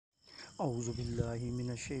أعوذ بالله من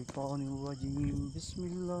الشيطان الرجيم بسم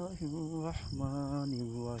الله الرحمن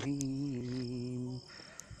الرحيم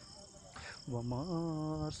وما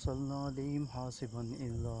أرسلنا عليهم حاسبا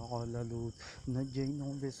إلا على لوط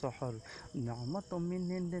نجيناهم بسحر نعمة من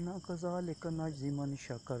عندنا كذلك نجزي من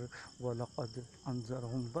شكر ولقد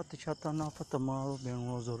أنذرهم بطشتنا فتماروا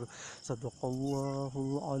بالنذر صدق الله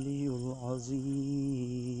العلي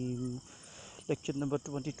العظيم. Lecture number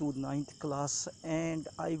 22, 9th class, and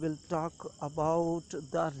I will talk about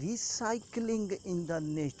the recycling in the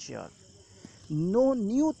nature. No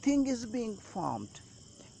new thing is being formed.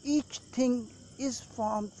 Each thing is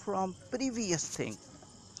formed from previous thing.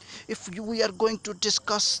 We are going to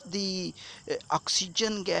discuss the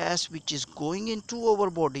oxygen gas which is going into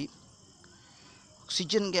our body,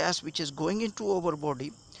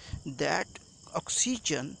 that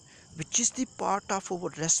oxygen which is the part of our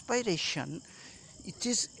respiration, it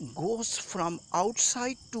is goes from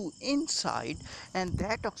outside to inside, and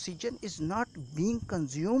that oxygen is not being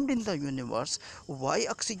consumed in the universe. Why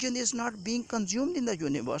oxygen is not being consumed in the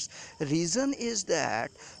universe? Reason is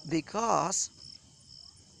that because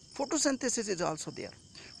photosynthesis is also there.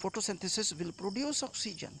 Photosynthesis will produce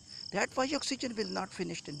oxygen. That's why oxygen will not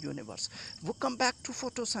finish in universe. We come back to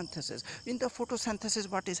photosynthesis. In the photosynthesis,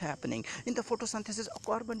 what is happening? In the photosynthesis,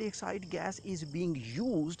 carbon dioxide gas is being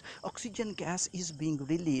used, oxygen gas is being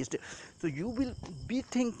released. So you will be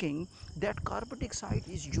thinking that carbon dioxide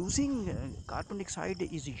is used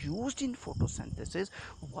in photosynthesis.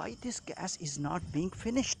 Why this gas is not being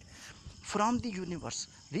finished from the universe?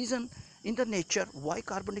 Reason, in the nature, why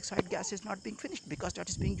carbon dioxide gas is not being finished? Because that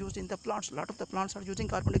is being used in the plants. A lot of the plants are using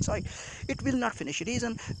carbon dioxide. It will not finish.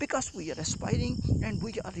 Reason, because we are respiring and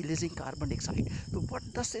we are releasing carbon dioxide. So what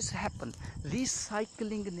does this happen?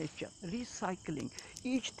 Recycling nature, recycling.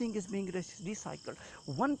 Each thing is being recycled.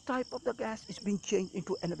 One type of the gas is being changed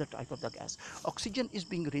into another type of the gas. Oxygen is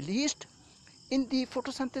being released in the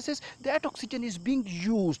photosynthesis, that oxygen is being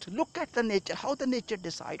used. Look at the nature, how the nature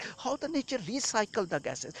decide, how the nature recycle the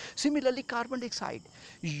gases. Similarly, carbon dioxide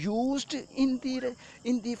used in the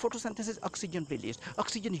photosynthesis, oxygen released.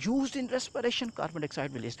 Oxygen used in respiration, carbon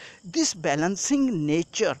dioxide released. This balancing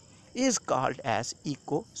nature is called as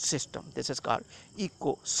ecosystem. This is called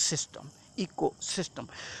ecosystem.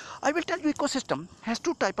 I will tell you, ecosystem has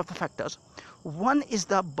two type of factors. One is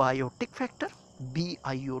the biotic factor,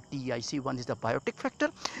 BIOTIC. One is the biotic factor,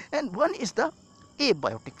 and one is the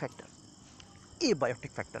abiotic factor.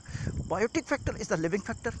 Biotic factor is the living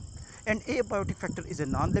factor, and abiotic factor is a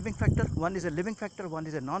non-living factor. One is a living factor, one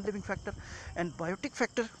is a non-living factor. And biotic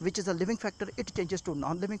factor, which is a living factor, it changes to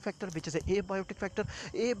non-living factor, which is a abiotic factor.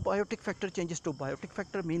 Abiotic factor changes to biotic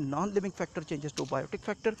factor, mean non-living factor changes to biotic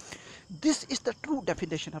factor. This is the true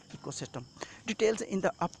definition of ecosystem. Details in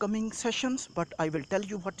the upcoming sessions, but I will tell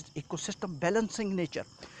you what is ecosystem. Balancing nature.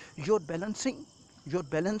 Your balancing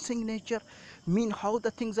nature mean how the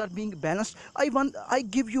things are being balanced. I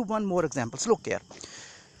give you one more example. Look here,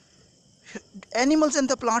 animals and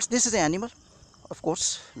the plants. This is an animal, of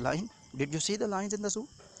course, lion. Did you see the lions in the zoo?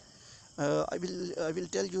 I will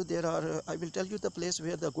tell you, I will tell you the place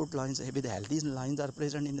where the good lions, with healthy lions are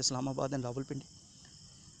present in Islamabad and Rawalpindi.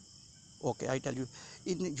 Okay, I tell you,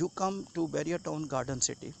 you come to Barrier Town Garden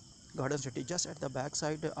City, just at the back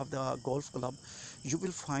side of the golf club, you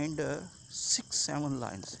will find 6-7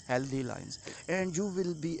 lions, healthy lions, and you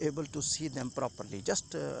will be able to see them properly,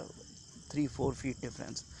 just 3-4 feet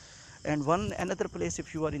difference. And another place,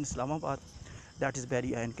 if you are in Islamabad, that is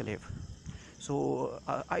Barrier Enclave. So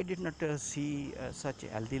I did not see such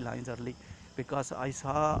healthy lions early, because I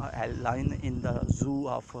saw a lion in the zoo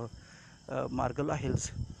of Margala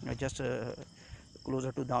Hills, just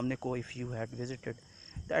closer to Damneko. If you had visited,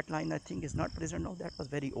 that line I think is not present now. That was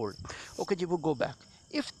very old. Okay, we will go back.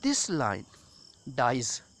 If this line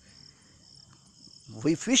dies,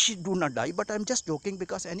 we fish do not die, but I am just joking,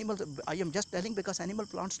 because animals, I am just telling, because animal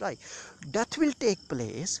plants die. Death will take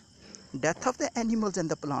place. Death of the animals and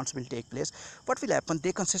the plants will take place. What will happen?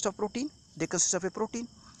 They consist of protein. If they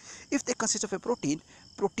consist of a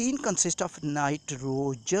protein consists of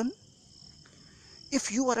nitrogen. If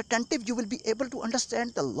you are attentive, you will be able to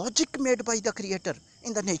understand the logic made by the creator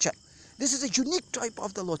in the nature. This is a unique type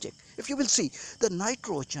of the logic. If you will see, the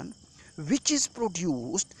nitrogen which is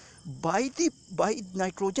produced by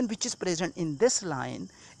nitrogen which is present in this line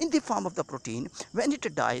in the form of the protein, when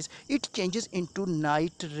it dies, it changes into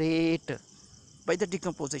nitrate. By the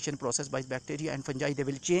decomposition process by bacteria and fungi, they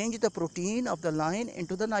will change the protein of the line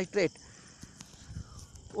into the nitrate.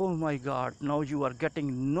 Oh my God, now you are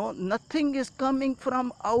getting, nothing is coming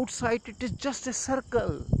from outside, it is just a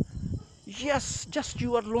circle. Yes, just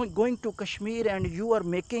you are going to Kashmir and you are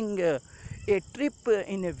making a trip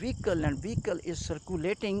in a vehicle, and vehicle is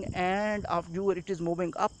circulating, and after you it is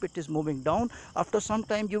moving up, it is moving down. After some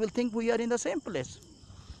time you will think we are in the same place.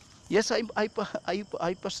 Yes,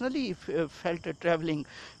 I personally felt traveling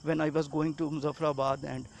when I was going to Muzaffarabad,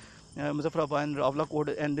 and Muzaffarabad and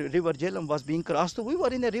Rawalakot, and River Jhelum was being crossed. So we were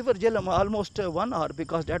in a River Jhelum almost 1 hour,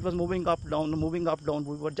 because that was moving up, down, moving up, down.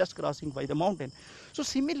 We were just crossing by the mountain. So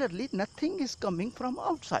similarly, nothing is coming from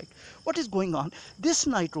outside. What is going on? This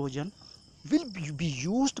nitrogen will be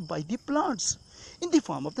used by the plants in the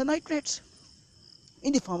form of the nitrates.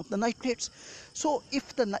 So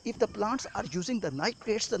if the plants are using the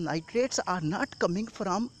nitrates are not coming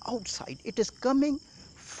from outside. It is coming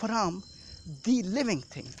from the living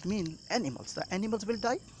thing, mean animals. The animals will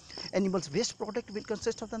die. Animals waste product will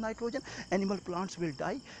consist of the nitrogen. Animal plants will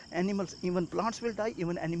die. Even plants will die.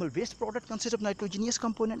 Even animal waste product consists of nitrogenous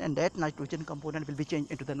component, and that nitrogen component will be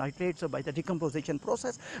changed into the nitrates by the decomposition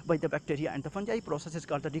process by the bacteria and the fungi. Process is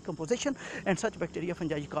called the decomposition, and such bacteria,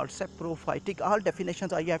 fungi called saprophytic. All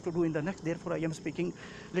definitions I have to do in the next, therefore I am speaking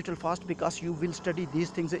little fast, because you will study these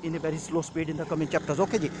things in a very slow speed in the coming chapters.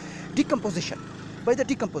 Okay ji. Decomposition. By the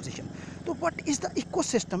decomposition. So what is the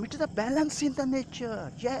ecosystem? It is a balance in the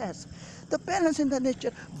nature. Yes, the balance in the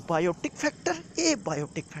nature. Biotic factor,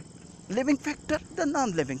 abiotic factor. Living factor, the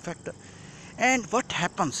non-living factor. And what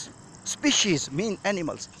happens? Species mean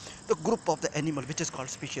animals. The group of the animal which is called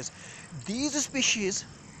species. These species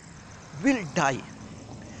will die.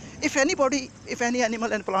 If any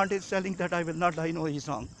animal and plant is telling that I will not die, no, he is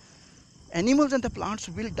wrong. Animals and the plants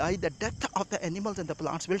will die. The death of the animals and the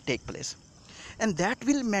plants will take place, and that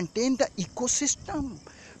will maintain the ecosystem.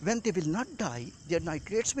 When they will not die, their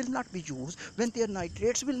nitrates will not be used. When their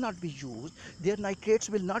nitrates will not be used, their nitrates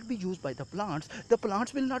will not be used by the plants. The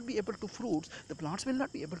plants will not be able to fruits. The plants will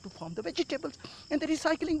not be able to form the vegetables, and the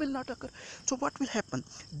recycling will not occur. So what will happen?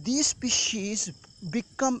 These species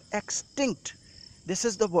become extinct. This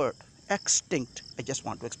is the word, extinct. I just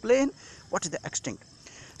want to explain what is the extinct.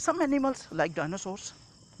 Some animals like dinosaurs.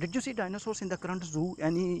 Did you see dinosaurs in the current zoo?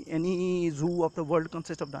 Any zoo of the world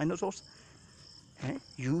consists of dinosaurs?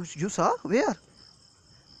 You saw where?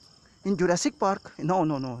 In Jurassic Park? No,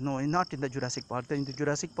 not in the Jurassic Park. In the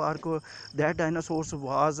Jurassic Park, that dinosaurs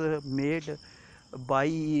was made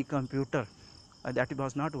by computer. That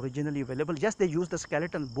was not originally available. Yes, they used the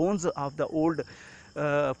skeleton bones of the old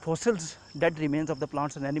fossils, dead remains of the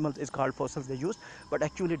plants and animals is called fossils they used, but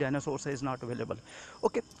actually dinosaurs is not available.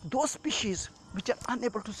 Okay, those species which are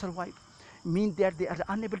unable to survive mean that they are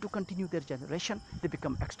unable to continue their generation, they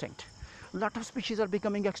become extinct. A lot of species are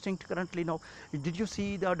becoming extinct currently now. Did you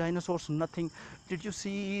see the dinosaurs? Nothing. Did you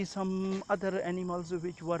see some other animals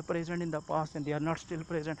which were present in the past and they are not still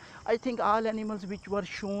present? I think all animals which were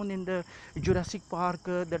shown in the Jurassic Park,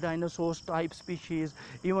 the dinosaurs type species,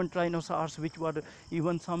 even tyrannosaurs, which were,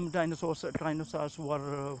 even some tyrannosaurs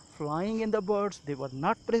were flying in the birds, they were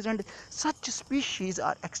not present. Such species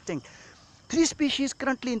are extinct. 3 species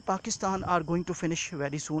currently in Pakistan are going to finish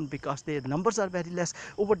very soon because their numbers are very less.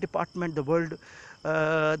 Our department, the world,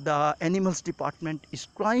 the animals department is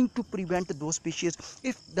trying to prevent those species.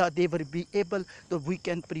 If they will be able, we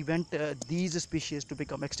can prevent these species to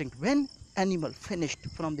become extinct. When animal finished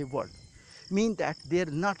from the world, mean that there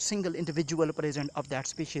is not single individual present of that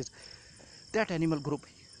species. That animal group,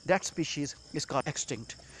 that species is called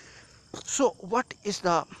extinct. So what is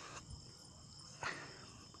the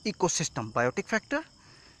ecosystem? Biotic factor,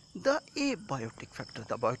 the abiotic factor.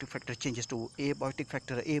 The biotic factor changes to abiotic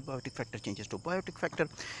factor changes to biotic factor,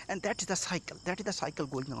 and that is the cycle. That is the cycle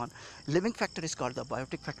going on. Living factor is called the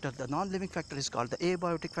biotic factor, the non-living factor is called the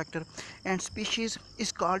abiotic factor, and species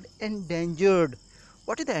is called endangered.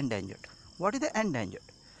 What is the endangered? What is the endangered?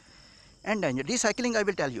 Endangered. Recycling, I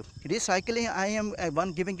will tell you. Recycling, I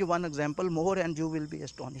am giving you one example more and you will be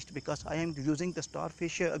astonished, because I am using the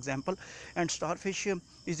starfish example, and starfish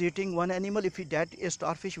is eating one animal. If that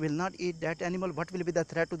starfish will not eat that animal, what will be the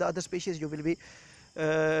threat to the other species? You will be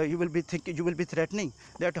threatening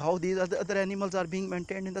that how these other animals are being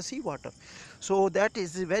maintained in the seawater. So that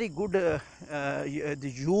is very good the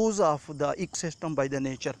use of the ecosystem by the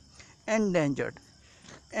nature. Endangered.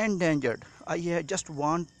 I just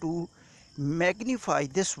want to magnify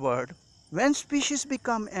this word. When species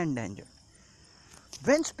become endangered,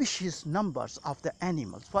 when species numbers of the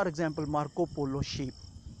animals, for example Marco Polo sheep,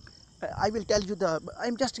 I will tell you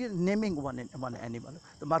I'm just naming one animal,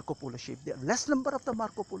 the Marco Polo sheep. There are less number of the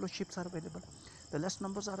Marco Polo sheeps are available. The less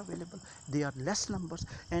numbers are available. They are less numbers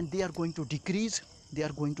and they are going to decrease. they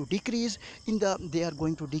are going to decrease in the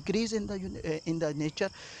in the nature.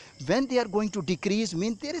 When they are going to decrease,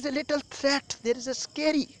 means there is a little threat, there is a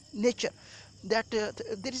scary nature, that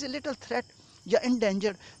there is a little threat, yeah,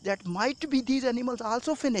 endangered, that might be these animals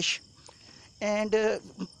also finish. And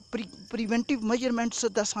preventive measurements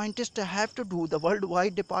the scientists have to do, the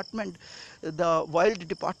worldwide department, the wild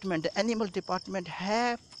department, the animal department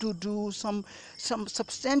have to do some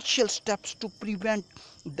substantial steps to prevent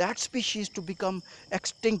that species to become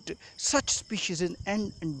extinct. Such species is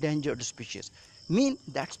an endangered species, mean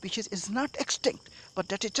that species is not extinct, but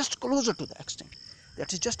that is just closer to the extinct,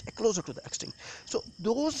 that is just closer to the extinct. So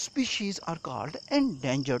those species are called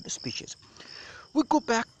endangered species. We go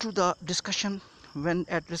back to the discussion. When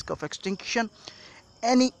at risk of extinction,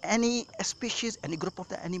 any species, any group of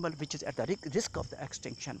the animal which is at the risk of the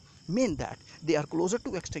extinction, mean that they are closer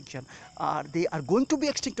to extinction, or they are going to be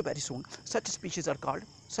extinct very soon. Such species are called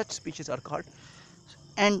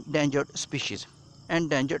endangered species.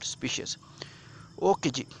 Endangered species. Okay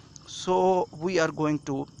ji. So we are going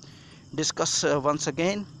to discuss once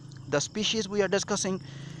again the species we are discussing,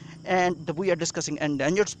 and we are discussing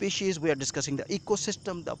endangered species, we are discussing the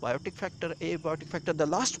ecosystem, the biotic factor, abiotic factor. The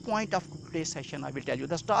last point of today's session, I will tell you,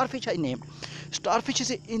 the starfish I named. Starfish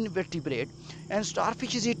is an invertebrate, and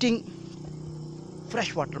starfish is eating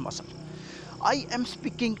freshwater mussel. I am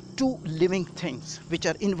speaking two living things which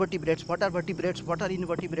are invertebrates. What are vertebrates? What are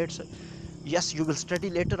invertebrates? Yes, you will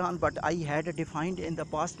study later on, but I had defined in the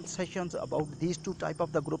past sessions about these two type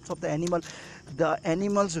of the groups of the animal. The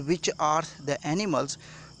animals which are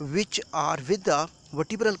with the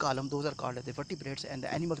vertebral column, those are called as the vertebrates, and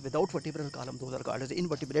the animals without vertebral column, those are called as the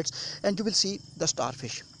invertebrates. And you will see the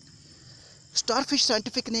starfish. Starfish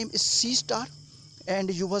scientific name is sea star, and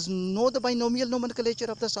you must know the binomial nomenclature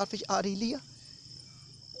of the starfish, Aurelia.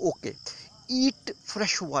 Okay, eat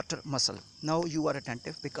freshwater mussel. Now you are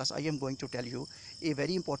attentive, because I am going to tell you a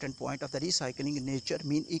very important point of the recycling in nature,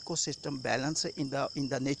 mean ecosystem balance in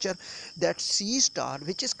the nature. That sea star,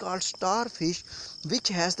 which is called starfish, which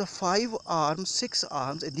has the 5 arms, 6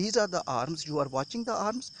 arms. These are the arms, you are watching the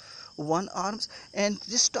arms, 1 arms, and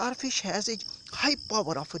this starfish has a high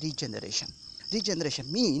power of regeneration.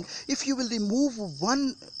 Regeneration mean if you will remove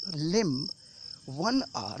one limb, one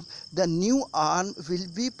arm, the new arm will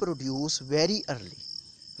be produced very early.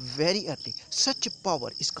 Very early. Such power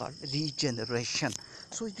is called regeneration.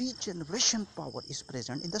 So regeneration power is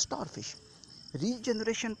present in the starfish.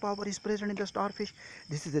 Regeneration power is present in the starfish.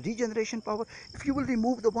 This is the regeneration power. If you will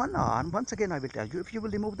remove the one arm, once again I will tell you, if you will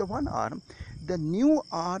remove the one arm, the new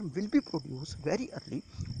arm will be produced very early.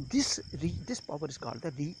 This power is called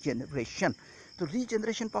the regeneration. So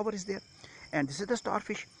regeneration power is there, and this is the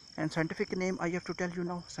starfish. And scientific name I have to tell you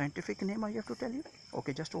now. Scientific name I have to tell you.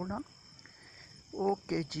 Okay, just hold on.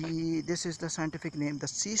 Okay, gee, this is the scientific name, the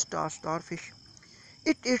sea star starfish.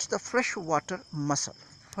 It eats the freshwater mussel.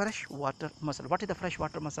 Freshwater mussel. What is the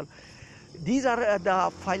freshwater mussel? These are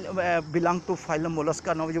belong to phylum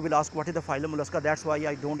mollusca. Now you will ask, what is the phylum mollusca? That's why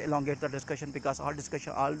I don't elongate the discussion, because all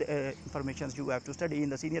informations you have to study in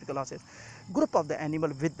the senior classes. Group of the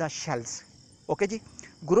animal with the shells. Okay ji,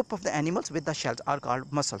 group of the animals with the shells are called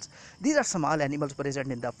mussels. These are small animals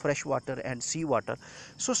present in the freshwater and seawater.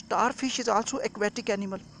 So starfish is also aquatic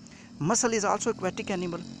animal, mussel is also aquatic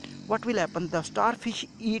animal. What will happen? The starfish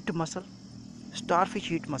eat mussel.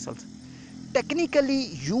 Starfish eat mussels.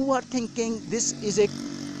 Technically you are thinking this is a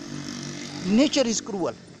nature is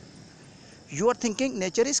cruel. You are thinking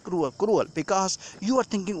nature is cruel, because you are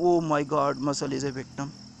thinking, oh my god, mussel is a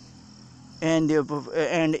victim. And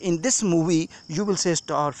in this movie you will say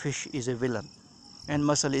starfish is a villain and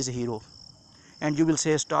mussel is a hero, and you will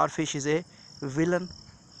say starfish is a villain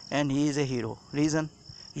and he is a hero. Reason?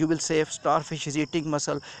 You will say starfish is eating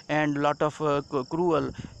mussel, and lot of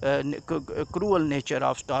cruel nature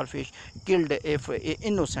of starfish killed a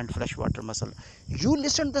innocent freshwater mussel. You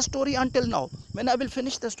listen the story until now. When I will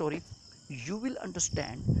finish the story, you will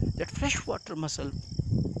understand that freshwater mussel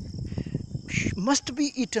must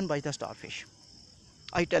be eaten by the starfish.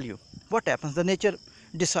 I tell you what happens. The nature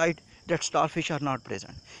decide that starfish are not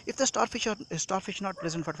present. If the starfish not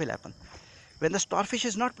present, what will happen? When the starfish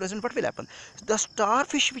is not present, what will happen? The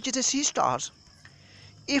starfish, which is a sea stars,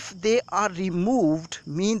 if they are removed,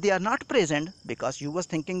 mean they are not present, because you was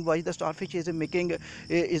thinking why the starfish is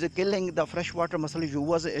killing the freshwater mussel.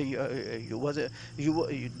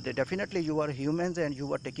 Definitely you are humans, and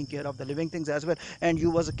you are taking care of the living things as well, and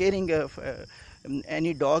you was caring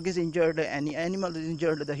any dog is injured, any animal is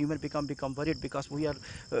injured, the human become worried, because we are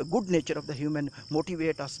good nature of the human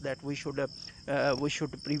motivate us that we should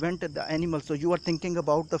prevent the animals. So you are thinking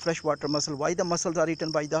about the freshwater mussel, why the mussels are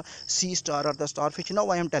eaten by the sea star or the starfish. Now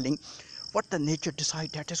I am telling what the nature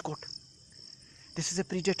decide, that is good. This is a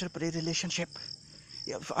predator prey relationship.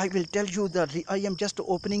 I will tell you I am just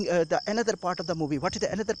opening the another part of the movie. What is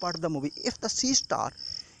the another part of the movie? If the sea star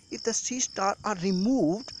are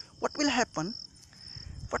removed, what will happen?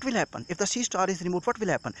 What will happen if the sea star is removed? What will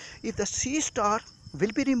happen if the sea star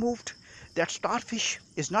will be removed? That starfish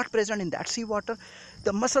is not present in that sea water.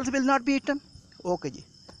 The mussels will not be eaten. Okay, ji.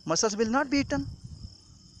 Mussels will not be eaten.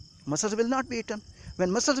 Mussels will not be eaten. When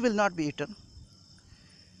mussels will not be eaten,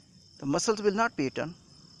 the mussels will not be eaten.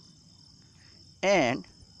 And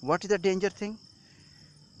what is the danger thing?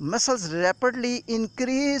 Mussels rapidly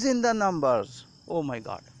increase in the numbers. Oh my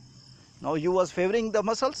God. Now you was favoring the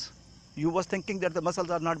mussels. You was thinking that the mussels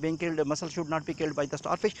are not being killed. The mussels should not be killed by the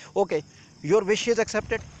starfish. Okay, your wish is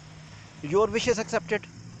accepted. Your wish is accepted.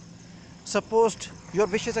 Supposed your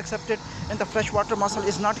wish is accepted, and the freshwater mussel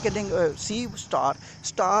is not killing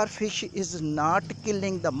starfish is not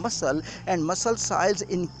killing the mussel, and mussel size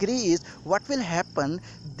increase. What will happen?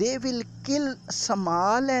 They will kill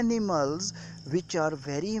small animals which are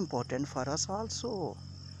very important for us also.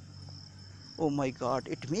 Oh my God,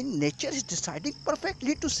 it means nature is deciding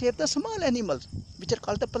perfectly to save the small animals which are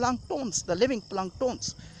called the planktons, the living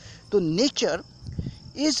planktons. So nature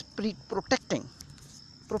is protecting